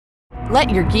Let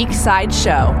your geek side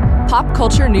show. Pop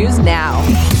culture news now.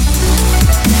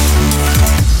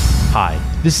 Hi,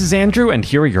 this is Andrew, and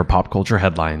here are your pop culture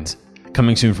headlines.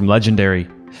 Coming soon from Legendary,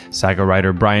 Saga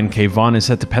writer Brian K. Vaughan is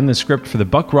set to pen the script for the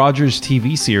Buck Rogers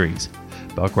TV series.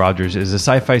 Buck Rogers is a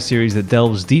sci-fi series that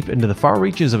delves deep into the far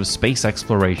reaches of space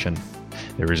exploration.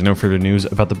 There is no further news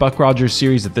about the Buck Rogers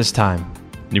series at this time.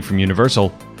 New from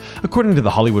Universal, according to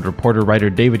The Hollywood Reporter, writer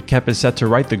David Koepp is set to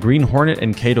write the Green Hornet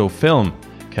and Kato film.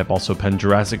 Koepp also penned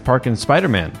Jurassic Park and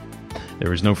Spider-Man.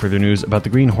 There is no further news about the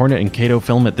Green Hornet and Kato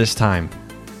film at this time.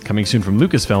 Coming soon from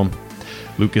Lucasfilm,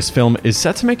 Lucasfilm is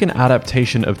set to make an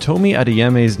adaptation of Tomi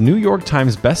Adeyeme's New York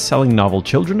Times best-selling novel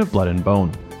Children of Blood and Bone.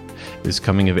 This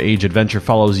coming-of-age adventure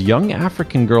follows young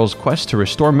African girl's quest to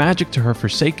restore magic to her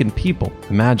forsaken people,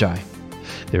 the Magi.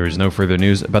 There is no further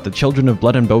news about the Children of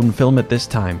Blood and Bone film at this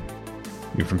time.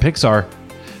 New from Pixar,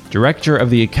 director of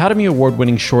the Academy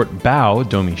Award-winning short Bao,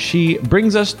 Domi Shi,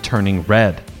 brings us Turning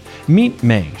Red. Meet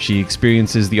May. She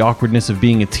experiences the awkwardness of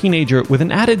being a teenager with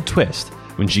an added twist.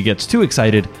 When she gets too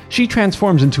excited, she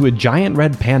transforms into a giant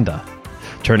red panda.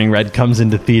 Turning Red comes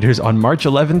into theaters on March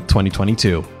 11,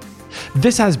 2022.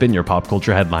 This has been your Pop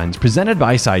Culture Headlines, presented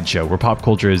by Sideshow, where pop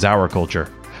culture is our culture.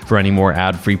 For any more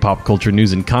ad-free pop culture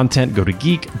news and content, go to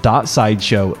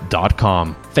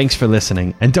geek.sideshow.com. Thanks for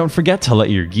listening, and don't forget to let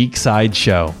your geek side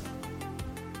show.